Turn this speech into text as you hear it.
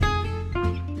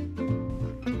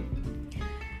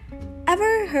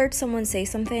Ever heard someone say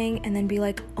something and then be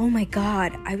like, oh my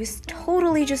god, I was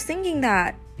totally just thinking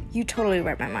that? You totally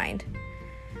read my mind.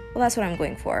 Well, that's what I'm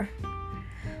going for.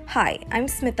 Hi, I'm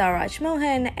Smita Raj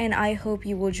Mohan, and I hope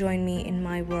you will join me in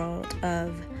my world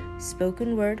of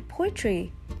spoken word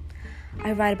poetry.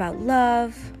 I write about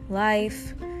love,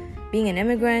 life, being an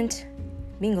immigrant,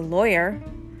 being a lawyer,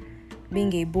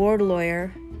 being a bored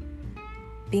lawyer,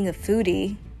 being a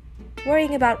foodie,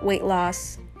 worrying about weight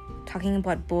loss, talking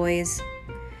about boys,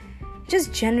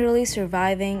 just generally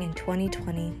surviving in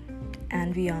 2020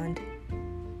 and beyond.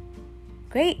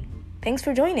 Great, thanks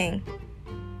for joining.